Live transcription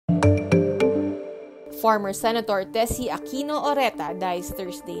Former Senator Tessie Aquino-Oreta dies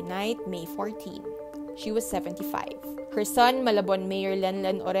Thursday night, May 14. She was 75. Her son, Malabon Mayor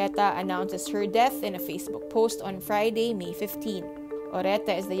Lenlen Oreta, announces her death in a Facebook post on Friday, May 15.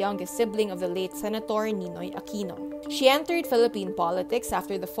 Oreta is the youngest sibling of the late Senator Ninoy Aquino. She entered Philippine politics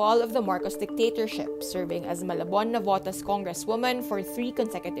after the fall of the Marcos dictatorship, serving as Malabon Navota's congresswoman for 3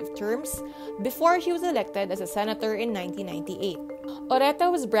 consecutive terms before she was elected as a senator in 1998. Oreta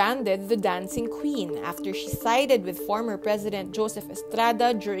was branded the Dancing Queen after she sided with former President Joseph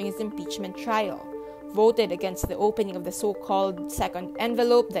Estrada during his impeachment trial, voted against the opening of the so-called second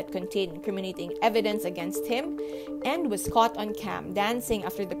envelope that contained incriminating evidence against him, and was caught on cam dancing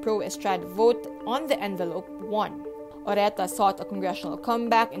after the pro-Estrada vote on the envelope won. Oreta sought a congressional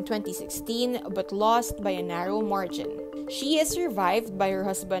comeback in 2016 but lost by a narrow margin. She is survived by her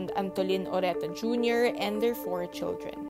husband Antolin Oreta Jr. and their 4 children.